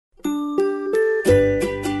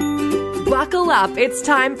Buckle up. It's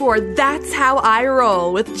time for That's How I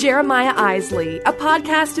Roll with Jeremiah Isley, a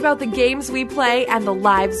podcast about the games we play and the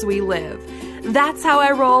lives we live. That's How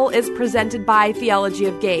I Roll is presented by Theology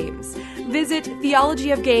of Games. Visit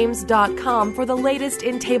theologyofgames.com for the latest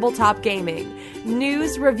in tabletop gaming,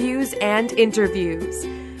 news, reviews, and interviews.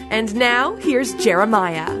 And now, here's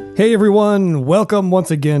Jeremiah. Hey everyone, welcome once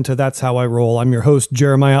again to That's How I Roll. I'm your host,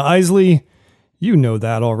 Jeremiah Isley. You know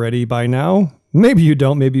that already by now. Maybe you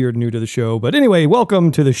don't, maybe you're new to the show. But anyway,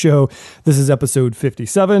 welcome to the show. This is episode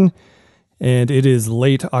 57, and it is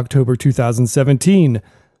late October 2017.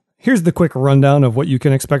 Here's the quick rundown of what you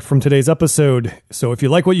can expect from today's episode. So if you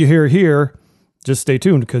like what you hear here, just stay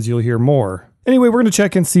tuned because you'll hear more. Anyway, we're going to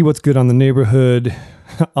check and see what's good on the neighborhood,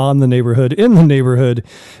 in the neighborhood,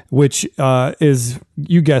 which is,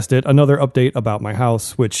 you guessed it, another update about my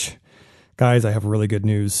house, which, guys, I have really good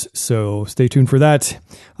news. So stay tuned for that.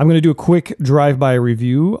 I'm going to do a quick drive-by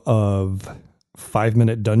review of 5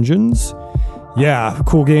 Minute Dungeons. Yeah,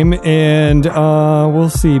 cool game. And we'll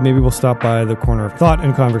see. Maybe we'll stop by the Corner of Thought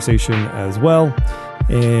and Conversation as well.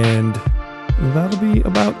 And that'll be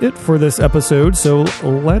about it for this episode. So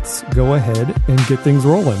let's go ahead and get things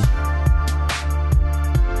rolling.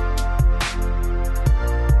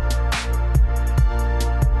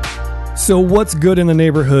 So what's good in the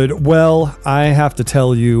neighborhood? Well, I have to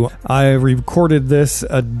tell you, I recorded this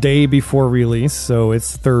a day before release, so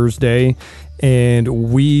it's Thursday,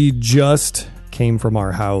 and we just came from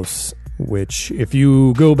our house, which if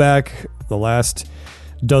you go back the last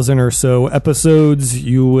dozen or so episodes,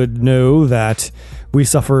 you would know that we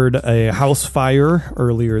suffered a house fire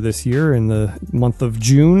earlier this year in the month of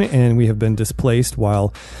June, and we have been displaced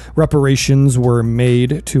while reparations were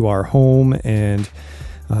made to our home, and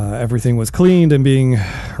everything was cleaned and being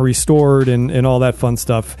restored and all that fun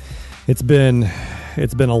stuff. It's been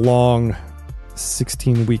a long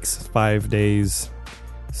 16 weeks, 5 days,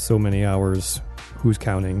 so many hours. Who's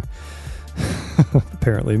counting?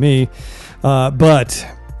 Apparently me. But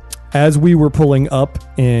as we were pulling up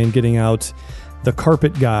and getting out, the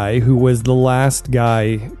carpet guy, who was the last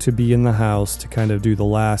guy to be in the house to kind of do the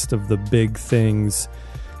last of the big things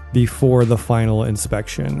before the final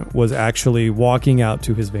inspection, was actually walking out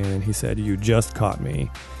to his van, and he said, "You just caught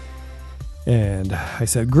me." And I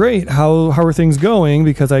said, "Great, how are things going?"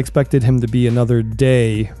 Because I expected him to be another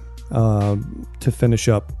day to finish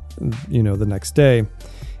up, the next day.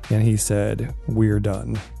 And he said, "We're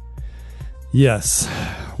done." Yes,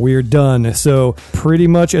 we're done. So pretty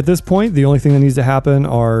much at this point, the only thing that needs to happen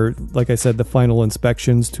are, like I said, the final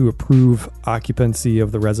inspections to approve occupancy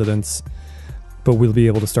of the residence. But we'll be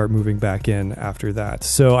able to start moving back in after that.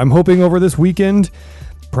 So I'm hoping over this weekend,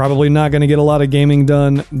 probably not going to get a lot of gaming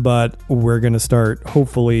done, but we're going to start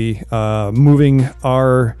hopefully moving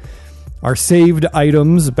our saved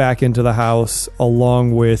items back into the house,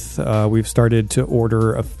 along with we've started to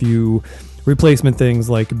order a few replacement things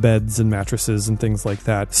like beds and mattresses and things like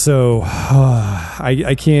that. So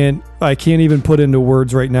I can't even put into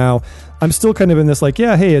words right now. I'm still kind of in this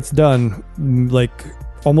hey, it's done,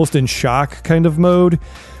 almost in shock kind of mode,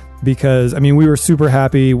 because we were super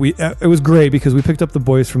happy. It was great because we picked up the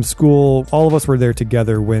boys from school. All of us were there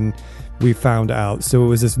together when we found out, so it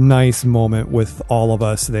was this nice moment with all of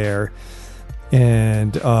us there.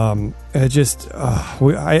 And it just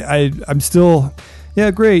I'm still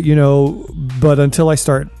great, but until I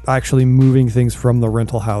start actually moving things from the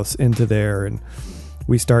rental house into there, and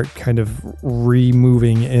we start kind of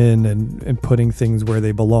removing in and putting things where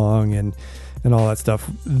they belong and all that stuff,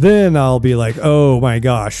 then I'll be like, oh my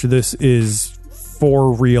gosh, this is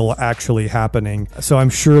for real actually happening. So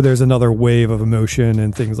I'm sure there's another wave of emotion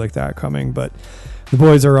and things like that coming, but the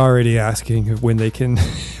boys are already asking when we can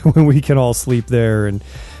all sleep there, and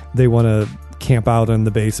they want to camp out in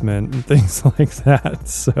the basement and things like that.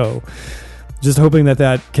 So just hoping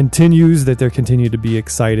that continues, that they continue to be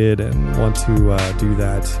excited and want to do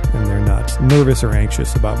that, and they're not nervous or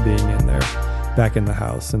anxious about being in there, back in the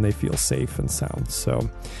house, and they feel safe and sound. So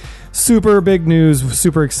super big news,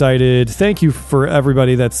 super excited. Thank you for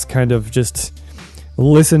everybody that's kind of just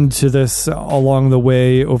listened to this along the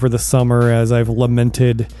way over the summer as I've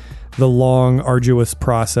lamented the long, arduous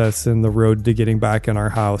process and the road to getting back in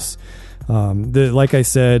our house. Like I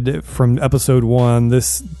said from episode 1,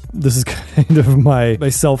 this is kind of my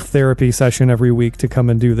self-therapy session every week to come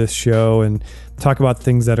and do this show and talk about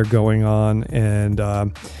things that are going on.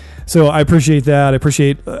 And so I appreciate that. I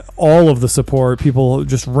appreciate all of the support. People,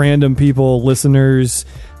 just random people, listeners,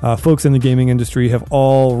 folks in the gaming industry have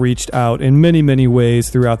all reached out in many, many ways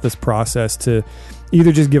throughout this process to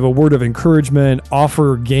either just give a word of encouragement,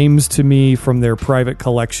 offer games to me from their private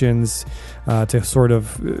collections to sort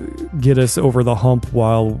of get us over the hump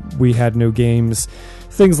while we had no games,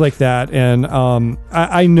 things like that. And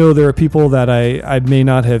I know there are people that I may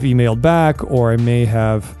not have emailed back, or I may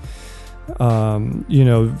have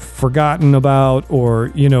forgotten about,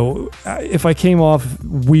 or, if I came off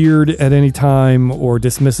weird at any time or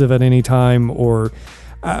dismissive at any time or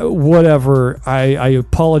whatever, I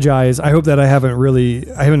apologize. I hope that I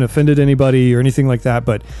haven't offended anybody or anything like that,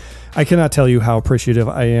 but I cannot tell you how appreciative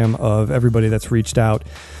I am of everybody that's reached out.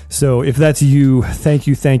 So if that's you, thank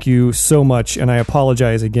you so much. And I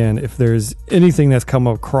apologize again if there's anything that's come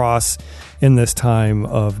across in this time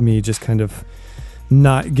of me just kind of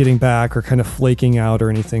not getting back or kind of flaking out or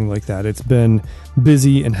anything like that. It's been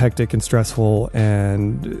busy and hectic and stressful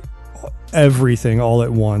and everything all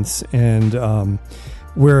at once. And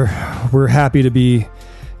we're happy to be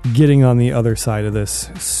getting on the other side of this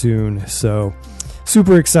soon. So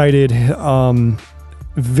super excited.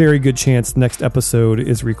 Very good chance next episode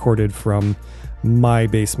is recorded from my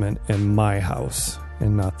basement and my house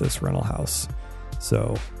and not this rental house.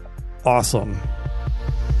 So awesome.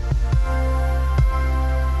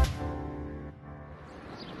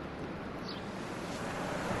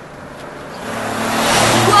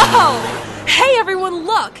 Whoa! Hey everyone,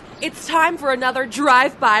 look! It's time for another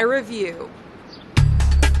drive-by review.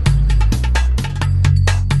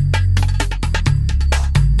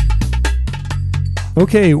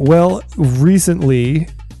 Okay, well, recently,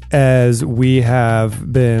 as we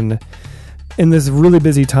have been in this really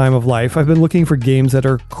busy time of life, I've been looking for games that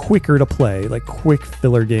are quicker to play, like quick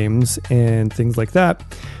filler games and things like that.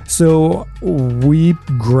 So we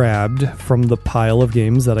grabbed from the pile of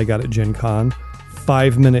games that I got at Gen Con,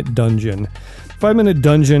 5 Minute Dungeon. 5 Minute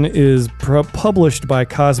Dungeon is published by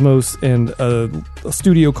Cosmos and a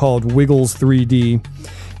studio called Wiggles 3D.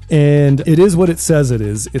 And it is what it says it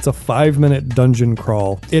is. It's a 5-minute dungeon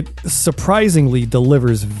crawl. It surprisingly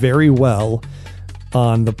delivers very well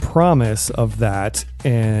on the promise of that,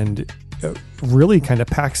 and really kind of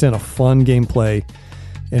packs in a fun gameplay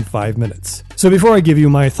in 5 minutes. So before I give you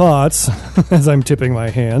my thoughts, as I'm tipping my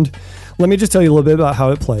hand, let me just tell you a little bit about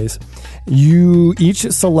how it plays. You each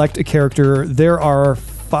select a character. There are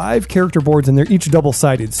 5 character boards, and they're each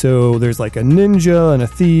double-sided. So there's like a ninja and a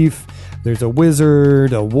thief. There's a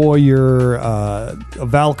wizard, a warrior, a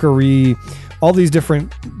Valkyrie, all these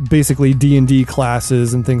different basically D&D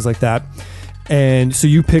classes and things like that. And so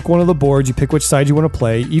you pick one of the boards, you pick which side you want to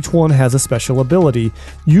play. Each one has a special ability.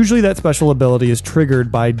 Usually that special ability is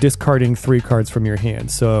triggered by discarding 3 cards from your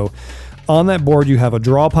hand. So on that board you have a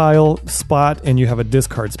draw pile spot and you have a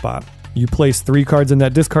discard spot. You place 3 cards in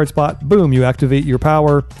that discard spot, boom, you activate your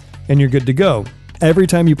power and you're good to go. Every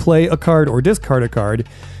time you play a card or discard a card,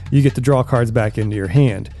 you get to draw cards back into your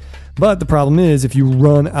hand. But the problem is, if you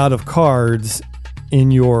run out of cards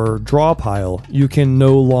in your draw pile, you can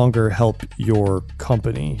no longer help your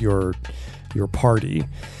company, your party.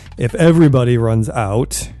 If everybody runs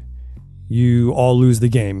out, you all lose the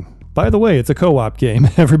game. By the way, it's a co-op game.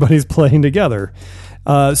 Everybody's playing together.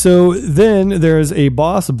 So then there's a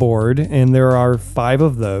boss board, and there are 5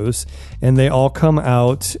 of those, and they all come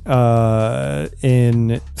out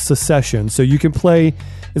in succession. So you can play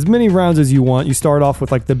as many rounds as you want. You start off with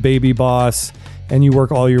like the baby boss, and you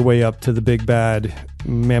work all your way up to the big bad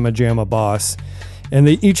Mama Jamma boss. And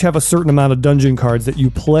they each have a certain amount of dungeon cards that you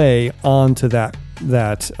play onto that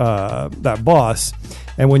boss.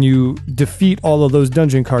 And when you defeat all of those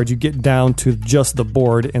dungeon cards, you get down to just the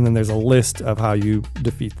board, and then there's a list of how you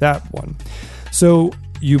defeat that one. So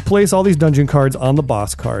you place all these dungeon cards on the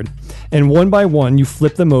boss card, and one by one you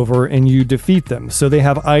flip them over and you defeat them. So they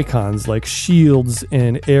have icons like shields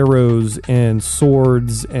and arrows and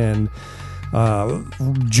swords and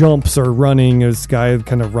jumps or running, this guy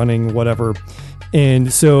kind of running, whatever.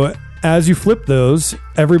 And so as you flip those,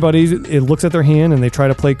 everybody, it looks at their hand and they try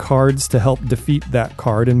to play cards to help defeat that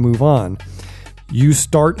card and move on. You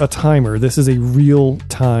start a timer. This is a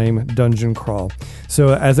real-time dungeon crawl.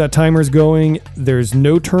 So as that timer's going, there's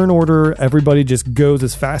no turn order. Everybody just goes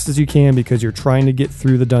as fast as you can because you're trying to get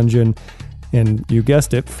through the dungeon. And you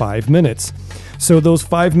guessed it, 5 minutes. So those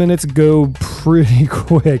 5 minutes go pretty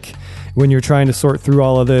quick when you're trying to sort through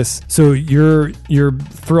all of this. So you're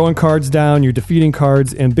throwing cards down, you're defeating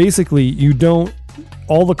cards, and basically you don't,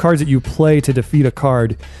 all the cards that you play to defeat a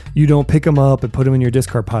card, you don't pick them up and put them in your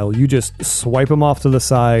discard pile. You just swipe them off to the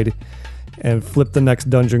side and flip the next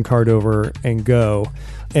dungeon card over and go.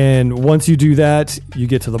 And once you do that, you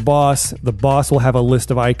get to the boss. The boss will have a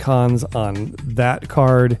list of icons on that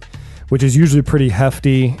card, which is usually pretty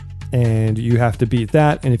hefty. and you have to beat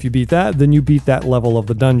that. And if you beat that, then you beat that level of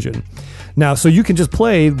the dungeon. Now, so you can just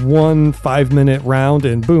play 1 5-minute round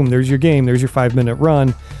and boom, there's your game. There's your 5-minute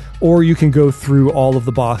run. Or you can go through all of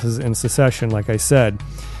the bosses in succession, like I said,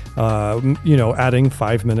 adding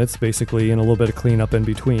 5 minutes basically and a little bit of cleanup in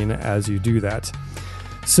between as you do that.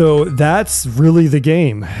 So that's really the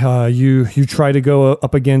game. You try to go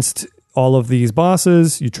up against all of these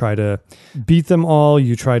bosses. You try to beat them all.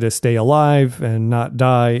 You try to stay alive and not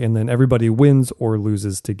die. And then everybody wins or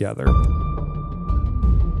loses together.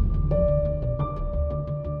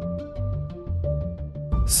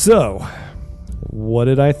 So, what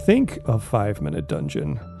did I think of 5-Minute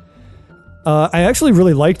Dungeon? I actually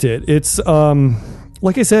really liked it. It's,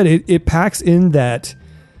 like I said, it packs in that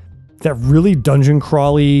really dungeon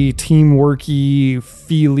crawly, teamworky,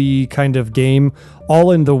 feely kind of game,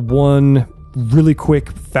 all into one really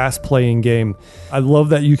quick, fast playing game. I love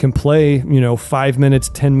that you can play, 5 minutes,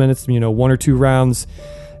 10 minutes, 1 or 2 rounds,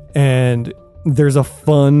 and there's a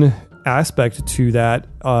fun aspect to that.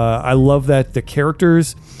 I love that the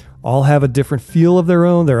characters all have a different feel of their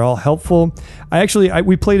own. They're all helpful.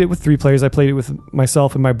 We played it with 3 players. I played it with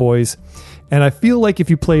myself and my boys. And I feel like if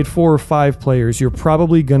you played 4 or 5 players, you're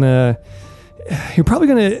probably gonna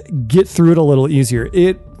get through it a little easier.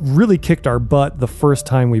 It really kicked our butt the first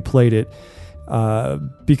time we played it,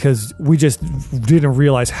 because we just didn't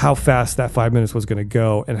realize how fast that 5 minutes was going to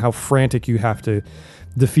go and how frantic you have to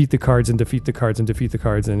defeat the cards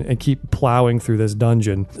and keep plowing through this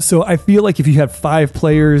dungeon. So I feel like if you had 5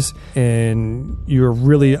 players and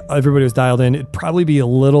everybody was dialed in, it'd probably be a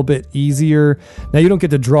little bit easier. Now you don't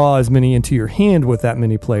get to draw as many into your hand with that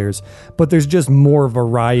many players, but there's just more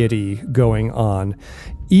variety going on.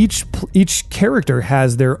 Each character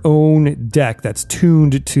has their own deck that's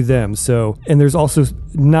tuned to them. So, and there's also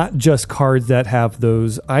not just cards that have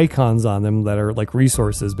those icons on them that are like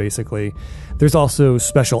resources, basically. There's also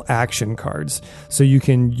special action cards. So you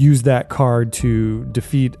can use that card to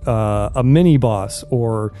defeat a mini boss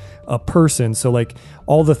or a person. So like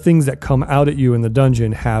all the things that come out at you in the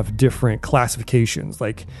dungeon have different classifications,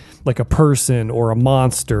 like a person or a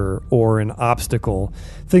monster or an obstacle,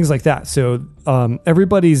 things like that. So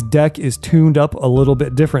everybody's deck is tuned up a little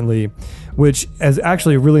bit differently, which is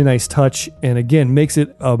actually a really nice touch, and again makes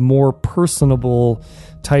it a more personable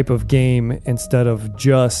type of game instead of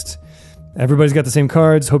just everybody's got the same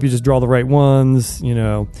cards, hope you just draw the right ones.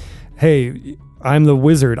 Hey, I'm the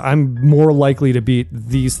wizard, I'm more likely to beat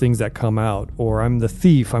these things that come out, or I'm the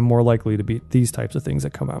thief, I'm more likely to beat these types of things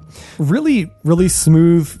that come out. Really, really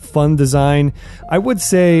smooth, fun design. I would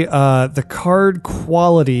say the card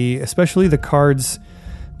quality, especially the cards,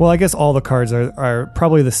 well, I guess all the cards are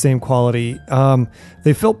probably the same quality.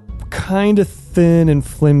 They felt kind of thin and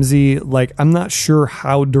flimsy. Like, I'm not sure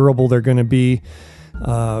how durable they're going to be.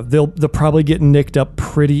 They'll probably get nicked up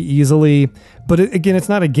pretty easily. But again, it's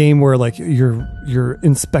not a game where like you're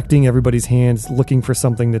inspecting everybody's hands, looking for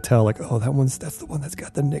something to tell. Like, oh, that's the one that's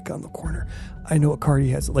got the nick on the corner. I know what card he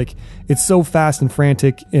has. Like, it's so fast and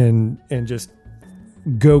frantic and just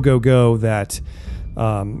go that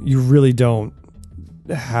you really don't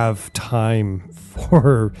have time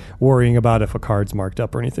for worrying about if a card's marked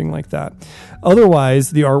up or anything like that.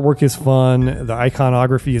 Otherwise, the artwork is fun. The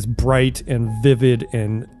iconography is bright and vivid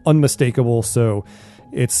and unmistakable. So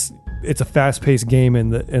it's a fast-paced game,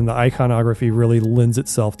 and the iconography really lends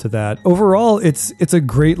itself to that. Overall, it's a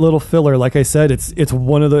great little filler. Like I said, it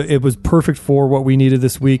was perfect for what we needed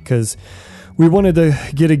this week, because we wanted to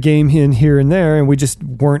get a game in here and there, and we just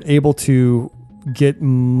weren't able to get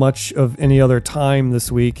much of any other time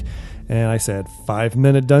this week. And I said,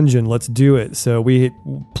 5-minute dungeon, let's do it. So we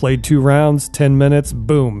played 2 rounds, 10 minutes,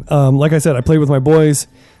 boom. Like I said, I played with my boys.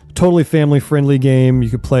 Totally family-friendly game. You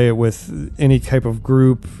could play it with any type of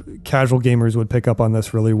group. Casual gamers would pick up on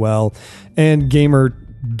this really well. And gamers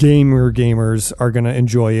are going to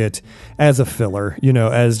enjoy it as a filler,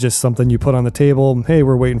 as just something you put on the table. Hey,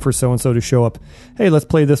 we're waiting for so-and-so to show up. Hey, let's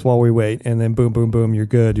play this while we wait. And then boom, boom, boom, you're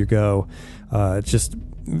good, you go.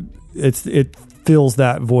 It fills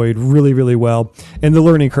that void really, really well. And the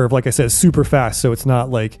learning curve, like I said, is super fast. So it's not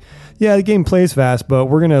like, yeah, the game plays fast, but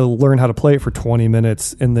we're going to learn how to play it for 20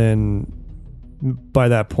 minutes. And then by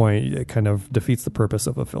that point, it kind of defeats the purpose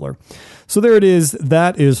of a filler. So there it is.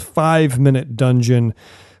 That is 5-Minute Dungeon.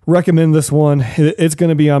 Recommend this one. It's going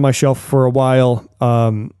to be on my shelf for a while.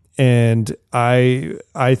 And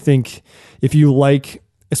I think if you like,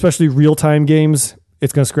 especially real-time games,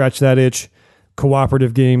 it's going to scratch that itch.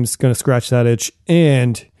 Cooperative games, going to scratch that itch.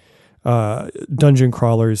 And dungeon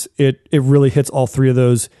crawlers, it really hits all 3 of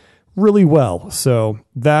those really well. So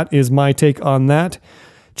that is my take on that.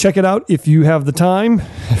 check it out if you have the time,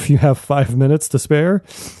 if you have 5 minutes to spare.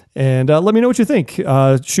 And let me know what you think.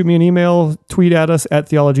 Shoot me an email, tweet at us at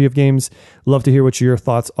Theology of Games. Love to hear what your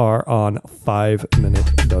thoughts are on 5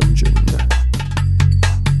 Minute Dungeon.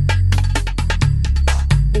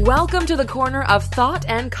 Welcome to the corner of thought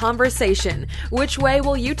and conversation. Which way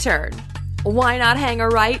will you turn? Why not hang a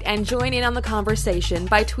right and join in on the conversation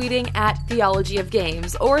by tweeting at Theology of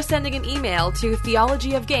Games or sending an email to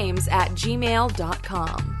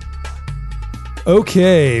theologyofgames@gmail.com.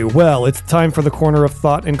 Okay, well, it's time for the corner of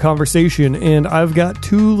thought and conversation, and I've got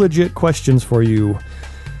 2 legit questions for you.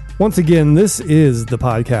 Once again, this is the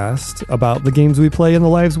podcast about the games we play and the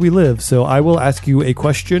lives we live. So I will ask you a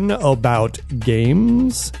question about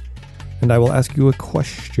games, and I will ask you a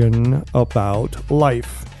question about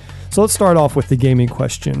life. So let's start off with the gaming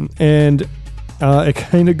question, and it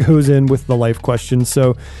kind of goes in with the life question.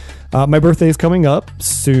 So my birthday is coming up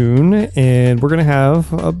soon, and we're going to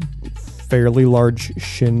have a fairly large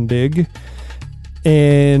shindig,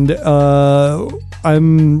 and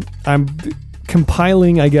I'm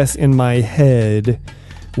compiling, I guess, in my head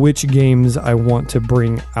which games I want to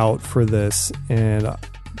bring out for this, and I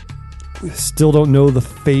still don't know the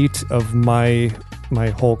fate of my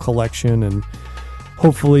whole collection, and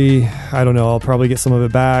hopefully, I don't know, I'll probably get some of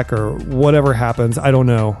it back or whatever happens. I don't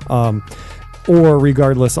know. Or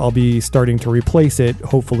regardless, I'll be starting to replace it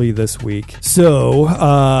hopefully this week.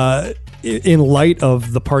 So, in light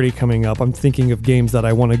of the party coming up, I'm thinking of games that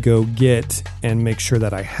I want to go get and make sure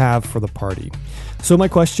that I have for the party. So my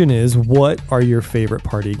question is, what are your favorite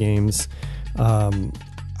party games?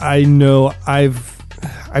 I know I've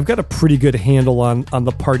got a pretty good handle on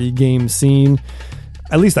the party game scene.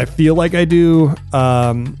 At least I feel like I do.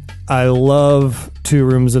 I love Two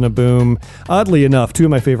Rooms and a Boom. Oddly enough, 2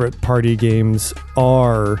 of my favorite party games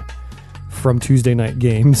are from Tuesday Night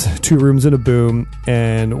Games, Two Rooms and a Boom,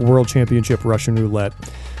 and World Championship Russian Roulette.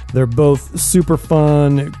 They're both super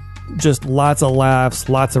fun, just lots of laughs,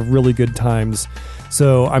 lots of really good times.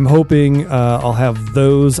 So I'm hoping I'll have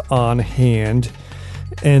those on hand.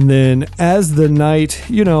 And then as the night,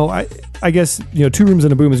 I guess, Two Rooms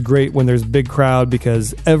and a Boom is great when there's a big crowd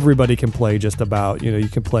because everybody can play just about. You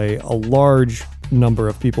can play a large number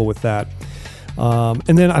of people with that.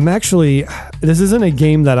 And then this isn't a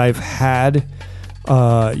game that I've had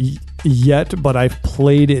yet, but I've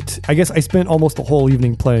played it. I guess I spent almost the whole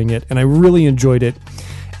evening playing it, and I really enjoyed it.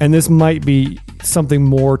 And this might be something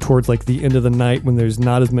more towards like the end of the night when there's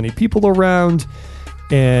not as many people around,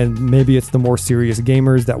 and maybe it's the more serious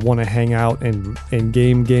gamers that want to hang out and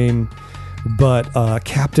game. But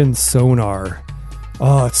Captain Sonar,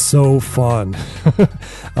 oh, it's so fun.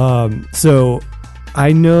 So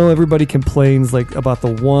I know everybody complains about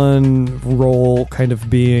the one role kind of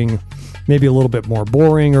being maybe a little bit more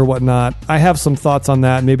boring or whatnot. I have some thoughts on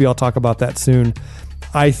that. Maybe I'll talk about that soon.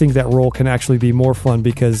 I think that role can actually be more fun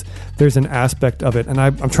because there's an aspect of it. And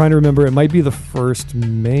I'm trying to remember, it might be the first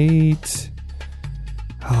mate.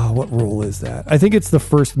 Oh, what role is that? I think it's the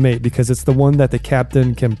first mate because it's the one that the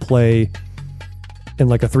captain can play in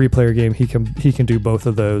like a 3-player game. He can do both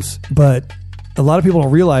of those. But a lot of people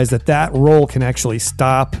don't realize that role can actually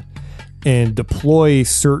stop and deploy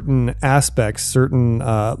certain aspects,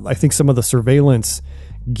 I think some of the surveillance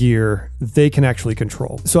gear they can actually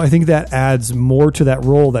control. So I think that adds more to that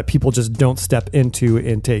role that people just don't step into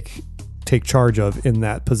and take charge of in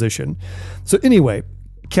that position. So anyway,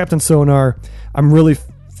 Captain Sonar, I'm really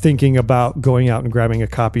thinking about going out and grabbing a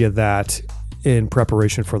copy of that in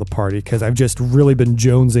preparation for the party because I've just really been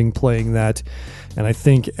jonesing playing that. And I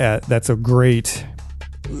think it's a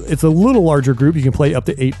little larger group. You can play up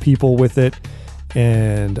to 8 people with it.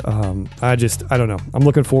 And I don't know. I'm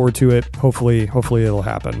looking forward to it. Hopefully it'll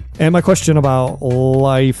happen. And my question about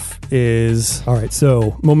life is, all right,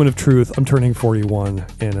 so moment of truth. I'm turning 41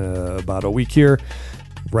 in about a week here,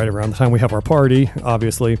 right around the time we have our party,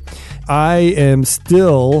 obviously. I am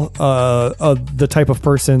still the type of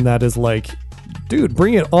person that is like, dude,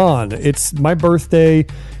 bring it on. It's my birthday.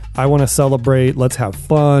 I want to celebrate. Let's have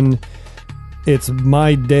fun. It's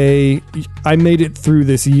my day. I made it through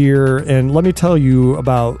this year, and let me tell you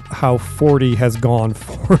about how 40 has gone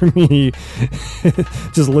for me.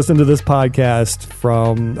 Just listen to this podcast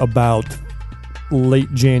from about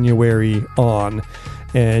late January on,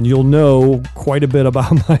 and you'll know quite a bit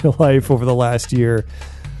about my life over the last year.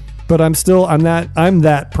 But I'm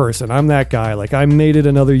that person. I'm that guy. Like, I made it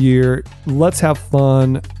another year. Let's have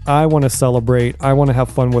fun. I want to celebrate. I want to have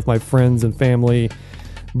fun with my friends and family.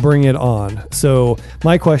 Bring it on. So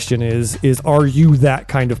my question is are you that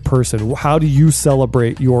kind of person? How do you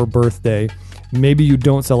celebrate your birthday? Maybe you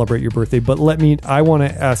don't celebrate your birthday, but I want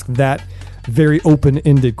to ask that very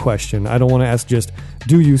open-ended question. I don't want to ask just,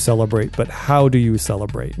 do you celebrate, but how do you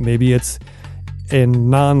celebrate? Maybe it's in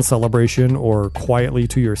non-celebration or quietly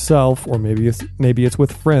to yourself, or maybe it's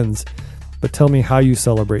with friends. But tell me how you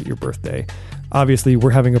celebrate your birthday. Obviously,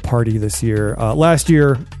 we're having a party this year. Last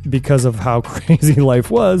year, because of how crazy life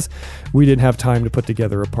was, we didn't have time to put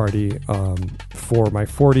together a party for my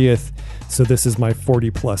 40th. So this is my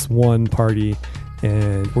 40+1 party,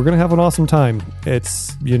 and we're going to have an awesome time.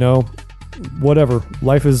 It's, whatever.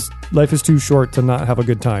 Life is too short to not have a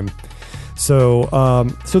good time. So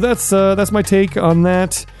that's my take on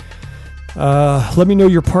that. Let me know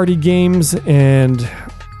your party games, and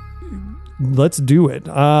let's do it.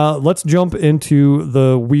 Let's jump into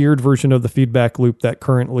the weird version of the feedback loop that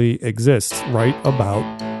currently exists right about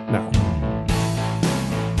now.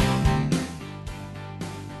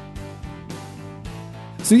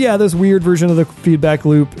 So yeah, this weird version of the feedback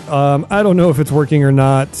loop, I don't know if it's working or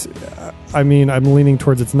not. I mean, I'm leaning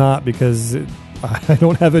towards it's not because I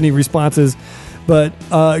don't have any responses. But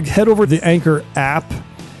head over to the Anchor app.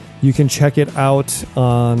 You can check it out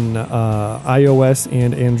on iOS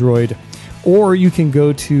and Android. Or you can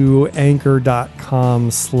go to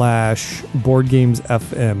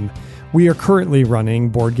anchor.com/BoardGamesFM. We are currently running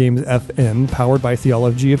Board Games FM, powered by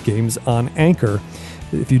Theology of Games, on Anchor.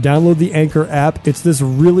 If you download the Anchor app, it's this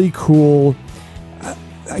really cool...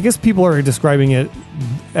 I guess people are describing it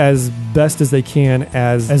as best as they can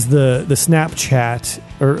as the Snapchat,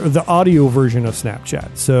 or the audio version of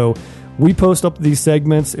Snapchat. So we post up these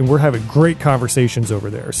segments, and we're having great conversations over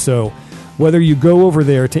there. So whether you go over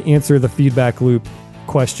there to answer the feedback loop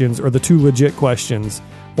questions or the two legit questions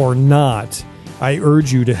or not, I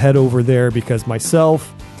urge you to head over there, because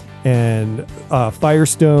myself and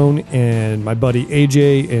Firestone and my buddy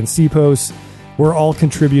AJ and CPOS, we're all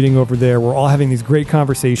contributing over there. We're all having these great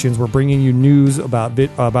conversations. We're bringing you news about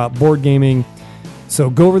board gaming. So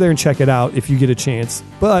go over there and check it out if you get a chance.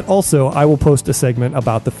 But also, I will post a segment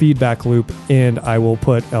about the feedback loop, and I will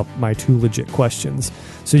put up my two legit questions.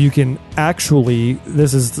 So you can actually,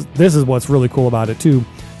 this is what's really cool about it too,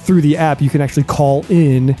 through the app, you can actually call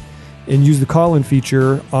in and use the call-in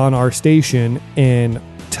feature on our station and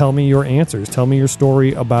tell me your answers. Tell me your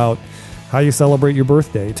story about how you celebrate your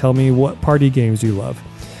birthday. Tell me what party games you love.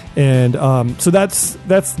 And so that's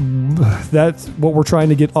what we're trying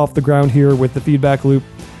to get off the ground here with the feedback loop.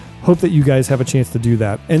 Hope that you guys have a chance to do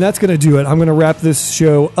that. And that's going to do it. I'm going to wrap this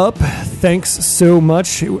show up. Thanks so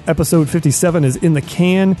much. Episode 57 is in the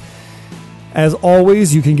can. As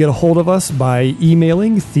always, you can get a hold of us by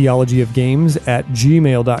emailing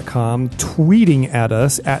theologyofgames@gmail.com, tweeting at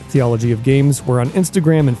us at theologyofgames. We're on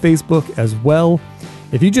Instagram and Facebook as well.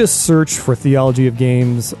 If you just search for Theology of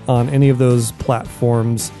Games on any of those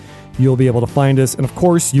platforms, you'll be able to find us. And of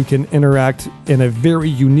course, you can interact in a very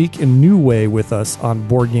unique and new way with us on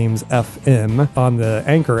Board Games FM on the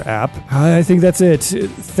Anchor app. I think that's it.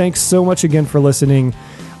 Thanks so much again for listening.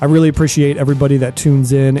 I really appreciate everybody that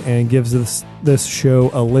tunes in and gives this show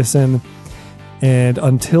a listen. And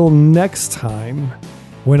until next time,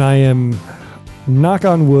 when I am, knock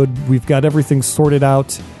on wood, we've got everything sorted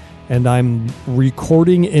out, and I'm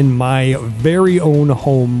recording in my very own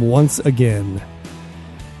home once again.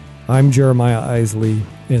 I'm Jeremiah Isley,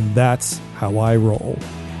 and that's how I roll.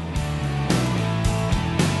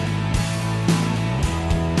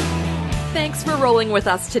 Thanks for rolling with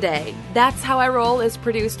us today. That's How I Roll is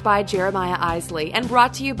produced by Jeremiah Isley and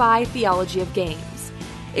brought to you by Theology of Games.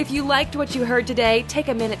 If you liked what you heard today, take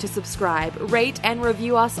a minute to subscribe, rate, and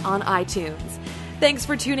review us on iTunes. Thanks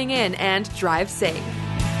for tuning in, and drive safe.